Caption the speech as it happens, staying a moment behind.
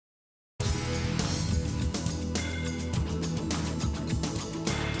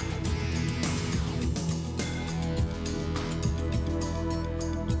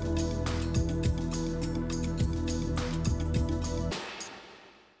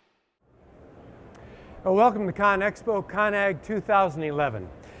Well, welcome to ConExpo ConAg 2011.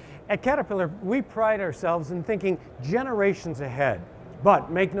 At Caterpillar, we pride ourselves in thinking generations ahead.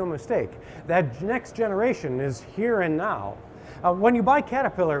 But make no mistake, that next generation is here and now. When you buy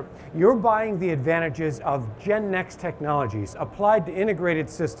Caterpillar, you're buying the advantages of Gen Next technologies applied to integrated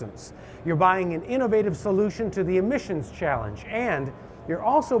systems. You're buying an innovative solution to the emissions challenge, and you're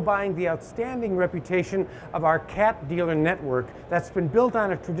also buying the outstanding reputation of our Cat dealer network that's been built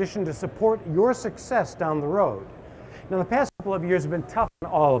on a tradition to support your success down the road. Now, the past couple of years have been tough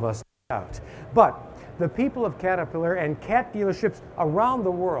on all of us, but the people of Caterpillar and Cat dealerships around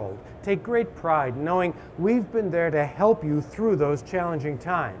the world take great pride knowing we've been there to help you through those challenging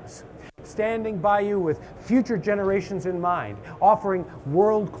times. Standing by you with future generations in mind, offering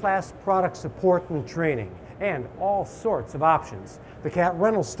world-class product support and training, and all sorts of options. The Cat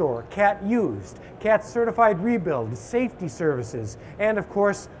Rental Store, Cat Used, Cat Certified Rebuild, safety services, and of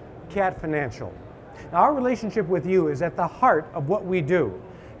course, Cat Financial. Now, our relationship with you is at the heart of what we do,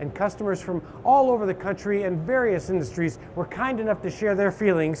 and customers from all over the country and various industries were kind enough to share their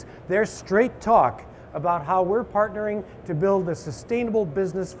feelings, their straight talk about how we're partnering to build a sustainable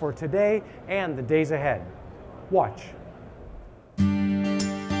business for today and the days ahead. Watch.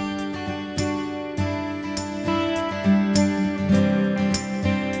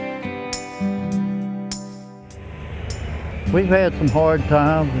 We've had some hard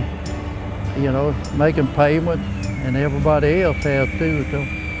times, making payments, and everybody else has too, so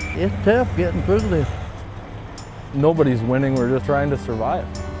it's tough getting through this. Nobody's winning, we're just trying to survive.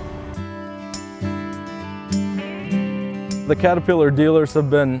 The Caterpillar dealers have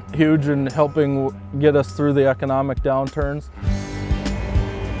been huge in helping get us through the economic downturns.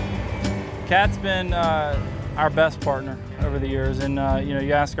 Cat's been our best partner over the years, and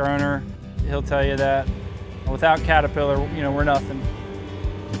you ask our owner, he'll tell you that without Caterpillar, we're nothing.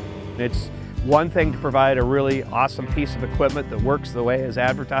 It's one thing to provide a really awesome piece of equipment that works the way as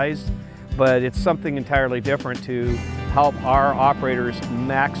advertised, but it's something entirely different to help our operators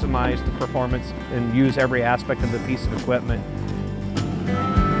maximize the performance and use every aspect of the piece of equipment.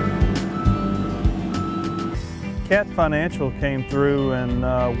 Cat Financial came through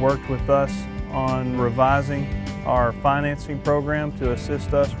and worked with us on revising our financing program to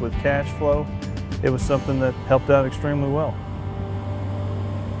assist us with cash flow. It was something that helped out extremely well.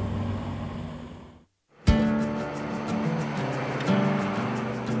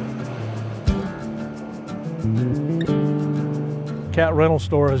 Cat Rental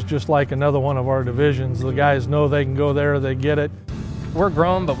Store is just like another one of our divisions. The guys know they can go there, they get it. We're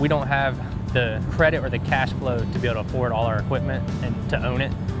grown, but we don't have the credit or the cash flow to be able to afford all our equipment and to own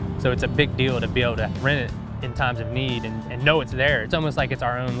it. So it's a big deal to be able to rent it in times of need and know it's there. It's almost like it's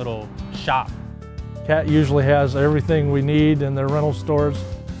our own little shop. Cat usually has everything we need in their rental stores.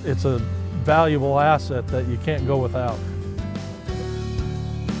 It's a valuable asset that you can't go without.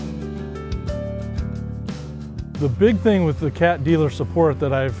 The big thing with the Cat dealer support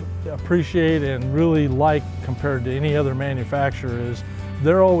that I've appreciated and really like compared to any other manufacturer is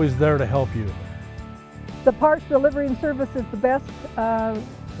they're always there to help you. The parts delivery and service is the best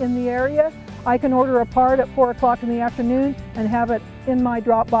in the area. I can order a part at 4 o'clock in the afternoon and have it in my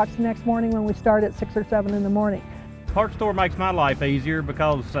drop box the next morning when we start at 6 or 7 in the morning. Parts store makes my life easier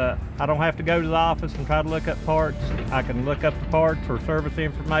because I don't have to go to the office and try to look up parts. I can look up the parts or service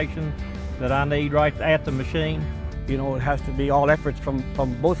information that I need right at the machine. It has to be all efforts from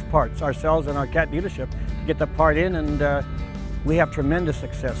both parts, ourselves and our Cat dealership, to get the part in, and we have tremendous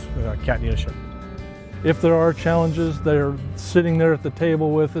success with our Cat dealership. If there are challenges, they're sitting there at the table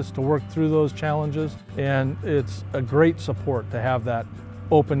with us to work through those challenges, and it's a great support to have that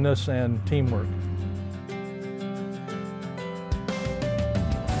openness and teamwork.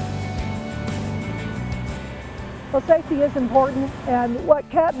 Well, safety is important, and what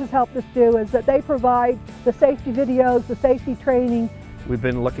Cat has helped us do is that they provide the safety videos, the safety training. We've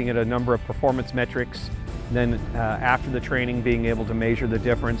been looking at a number of performance metrics, then after the training being able to measure the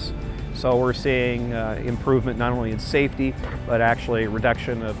difference. So we're seeing improvement not only in safety, but actually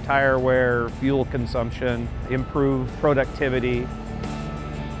reduction of tire wear, fuel consumption, improved productivity.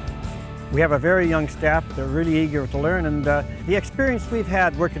 We have a very young staff. They're really eager to learn, and the experience we've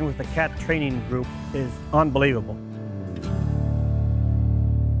had working with the Cat training group is unbelievable.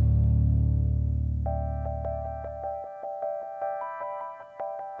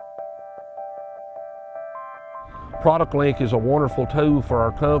 Product Link is a wonderful tool for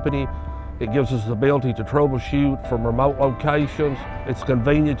our company. It gives us the ability to troubleshoot from remote locations. It's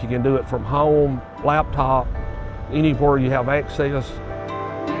convenient. You can do it from home, laptop, anywhere you have access.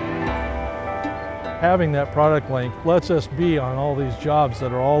 Having that product link lets us be on all these jobs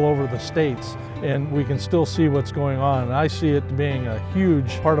that are all over the states, and we can still see what's going on. And I see it being a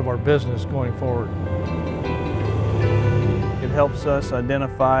huge part of our business going forward. It helps us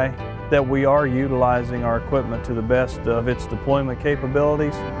identify that we are utilizing our equipment to the best of its deployment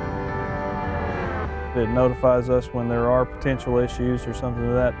capabilities. It notifies us when there are potential issues or something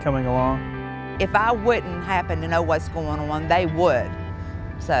of that coming along. If I wouldn't happen to know what's going on, they would.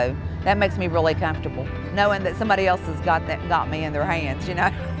 So that makes me really comfortable, knowing that somebody else has got me in their hands, you know.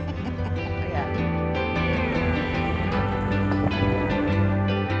 Yeah.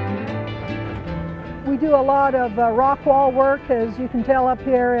 We do a lot of rock wall work, as you can tell up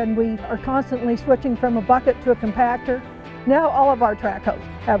here, and we are constantly switching from a bucket to a compactor. Now all of our track hoses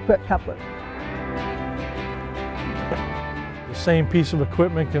have quick couplers. The same piece of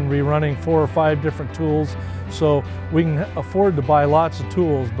equipment can be running 4 or 5 different tools, so we can afford to buy lots of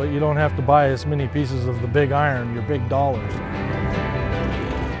tools, but you don't have to buy as many pieces of the big iron, your big dollars.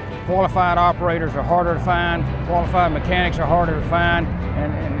 Qualified operators are harder to find, qualified mechanics are harder to find,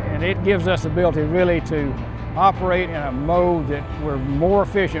 and it gives us the ability really to operate in a mode that we're more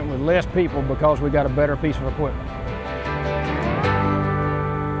efficient with less people because we got a better piece of equipment.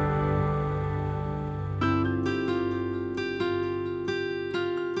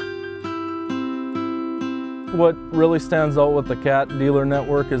 What really stands out with the CAT dealer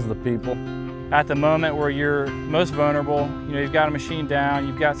network is the people. At the moment where you're most vulnerable, you know, you've got a machine down,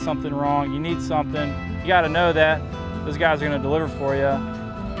 you've got something wrong, you need something, you got to know that those guys are going to deliver for you.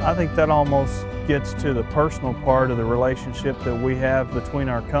 I think that almost gets to the personal part of the relationship that we have between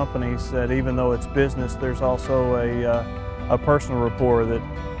our companies, that even though it's business, there's also a personal rapport that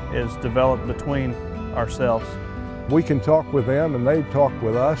is developed between ourselves. We can talk with them and they talk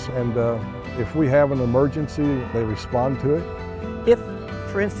with us, and if we have an emergency, they respond to it. If,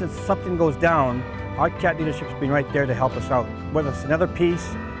 for instance, something goes down, our CAT dealership's been right there to help us out, whether it's another piece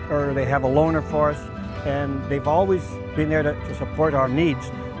or they have a loaner for us, and they've always been there to support our needs.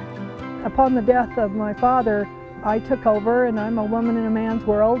 Upon the death of my father, I took over, and I'm a woman in a man's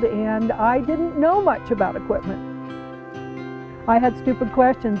world, and I didn't know much about equipment. I had stupid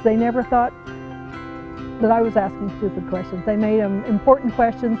questions. They never thought that I was asking stupid questions. They made them important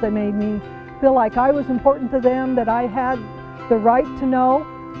questions. They made me feel like I was important to them, that I had the right to know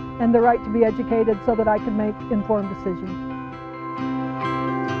and the right to be educated so that I could make informed decisions.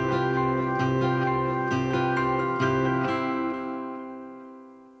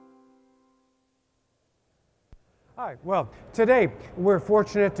 Hi, well, today we're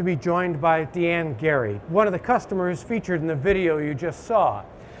fortunate to be joined by Deanne Gary, one of the customers featured in the video you just saw.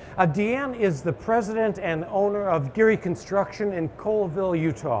 Deanne is the president and owner of Geary Construction in Colville,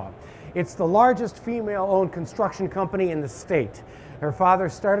 Utah. It's the largest female-owned construction company in the state. Her father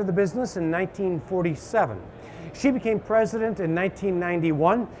started the business in 1947. She became president in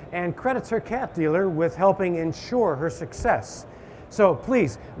 1991 and credits her CAT dealer with helping ensure her success. So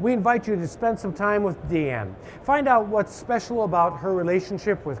please, we invite you to spend some time with Deanne. Find out what's special about her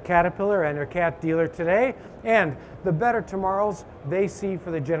relationship with Caterpillar and her CAT dealer today, and the better tomorrows they see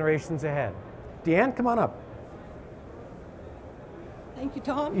for the generations ahead. Deanne, come on up. Thank you,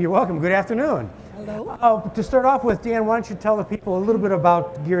 Tom. You're welcome. Good afternoon. Hello. To start off with, Deanne, why don't you tell the people a little bit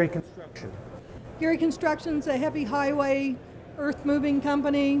about Geary Construction? Geary Construction's a heavy highway earth-moving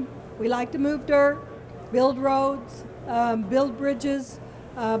company. We like to move dirt, build roads, build bridges,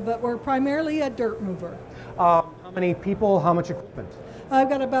 but we're primarily a dirt mover. How many people, how much equipment? I've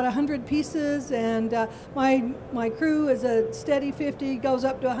got about 100 pieces, and my crew is a steady 50, goes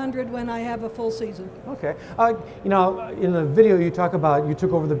up to 100 when I have a full season. Okay. You know, in the video you talk about you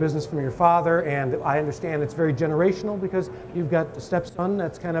took over the business from your father, and I understand it's very generational because you've got the stepson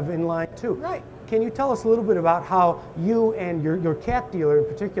that's kind of in line too. Right. Can you tell us a little bit about how you and your CAT dealer in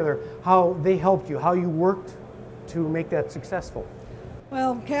particular, how they helped you, how you worked to make that successful?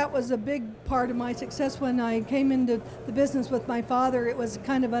 Well, CAT was a big part of my success when I came into the business with my father. It was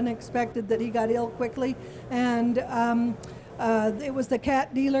kind of unexpected that he got ill quickly, and it was the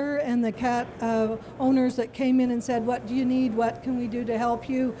CAT dealer and the CAT owners that came in and said, what do you need? What can we do to help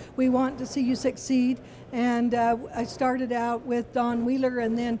you? We want to see you succeed. And I started out with Don Wheeler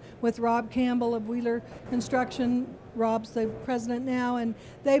and then with Rob Campbell of Wheeler Construction. Rob's the president now, and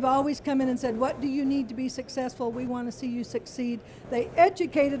they've always come in and said, what do you need to be successful? We want to see you succeed. They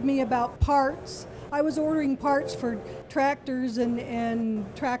educated me about parts. I was ordering parts for tractors and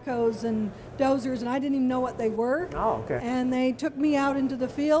trackhoes and dozers, and I didn't even know what they were. Oh, okay. And they took me out into the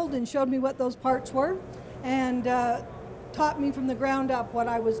field and showed me what those parts were. And taught me from the ground up what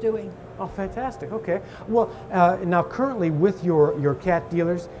I was doing. Oh, fantastic. Okay. Well, now currently with your cat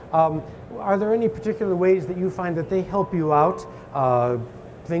dealers, are there any particular ways that you find that they help you out,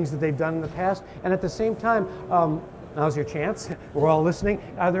 things that they've done in the past? And at the same time, now's your chance. We're all listening.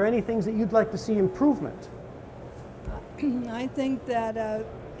 Are there any things that you'd like to see improvement? I think that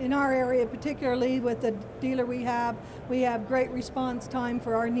in our area, particularly with the dealer we have great response time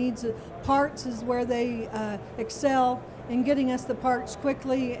for our needs. Parts is where they excel in getting us the parts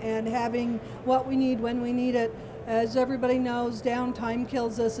quickly and having what we need when we need it. As everybody knows, downtime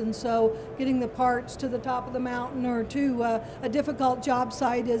kills us, and so getting the parts to the top of the mountain or to a difficult job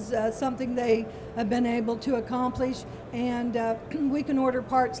site is something they have been able to accomplish. And we can order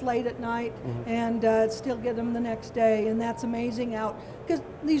parts late at night and still get them the next day, and that's amazing out because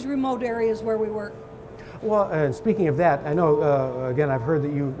these remote areas where we work. Well, speaking of that, I know, again, I've heard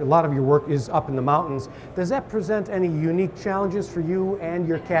that a lot of your work is up in the mountains. Does that present any unique challenges for you and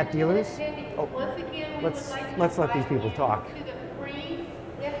your cat dealers? Oh, let's let these people talk. To the free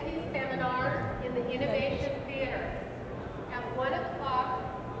FD seminars in the Innovation Theater. At 1 o'clock,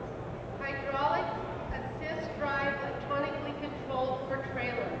 hydraulic assist drive electronically controlled for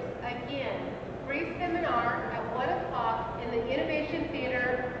trailers. Again, free seminar at 1 o'clock in the Innovation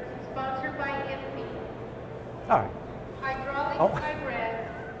Theater, sponsored by FD. All right. Hydraulic hybrids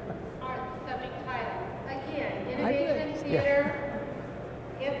are the subject title. Again, Innovation Theater,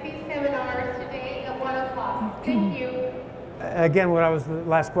 FB seminars today at 1 o'clock. Thank you. Again, the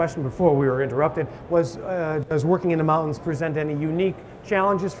last question before we were interrupted was, does working in the mountains present any unique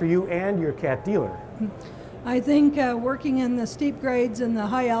challenges for you and your cat dealer? I think working in the steep grades and the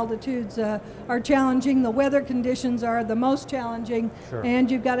high altitudes are challenging. The weather conditions are the most challenging,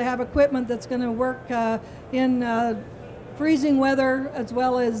 and you've got to have equipment that's going to work in freezing weather as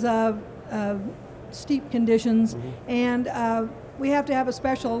well as steep conditions. And we have to have a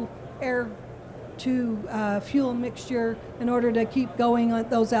special air to fuel mixture in order to keep going at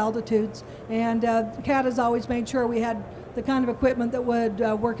those altitudes. And CAT has always made sure we had the kind of equipment that would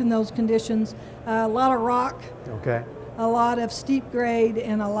work in those conditions. A lot of rock, a lot of steep grade,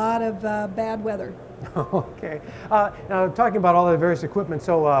 and a lot of bad weather. Okay. Now, talking about all the various equipment,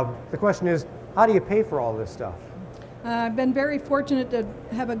 so the question is, how do you pay for all this stuff? I've been very fortunate to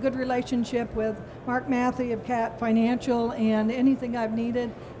have a good relationship with Mark Matthey of CAT Financial, and anything I've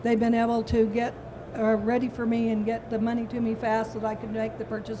needed, they've been able to get ready for me and get the money to me fast so that I can make the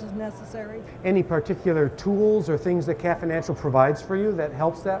purchases necessary. Any particular tools or things that CAT Financial provides for you that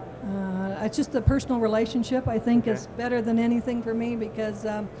helps that? It's just the personal relationship, I think, is better than anything for me, because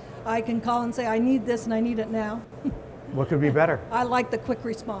I can call and say, I need this and I need it now. What could be better? I like the quick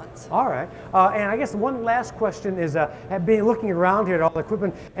response. All right. And I guess one last question is, being looking around here at all the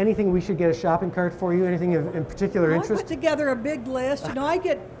equipment, anything we should get a shopping cart for you? Anything in particular interest? I put together a big list. You know, I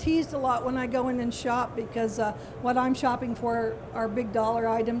get teased a lot when I go in and shop because what I'm shopping for are big dollar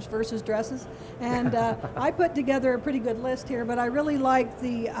items versus dresses. And I put together a pretty good list here, but I really like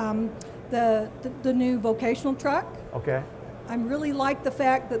the new vocational truck. Okay. I really like the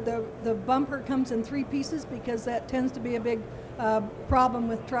fact that the bumper comes in 3 pieces, because that tends to be a big problem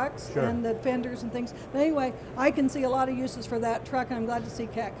with trucks and the fenders and things. But anyway, I can see a lot of uses for that truck, and I'm glad to see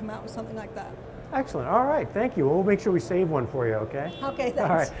CAT come out with something like that. Excellent. All right. Thank you. We'll make sure we save one for you, okay? Okay, thanks.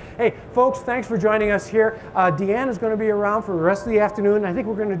 All right. Hey, folks, thanks for joining us here. Deanne is going to be around for the rest of the afternoon. I think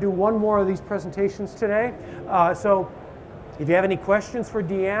we're going to do one more of these presentations today. So if you have any questions for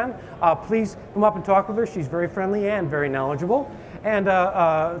Deanne, please come up and talk with her. She's very friendly and very knowledgeable. And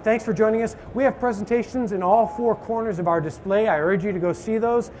thanks for joining us. We have presentations in all 4 corners of our display. I urge you to go see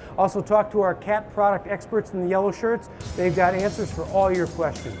those. Also talk to our CAT product experts in the yellow shirts. They've got answers for all your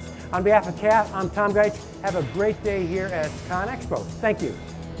questions. On behalf of CAT, I'm Tom Geich. Have a great day here at ConExpo. Thank you.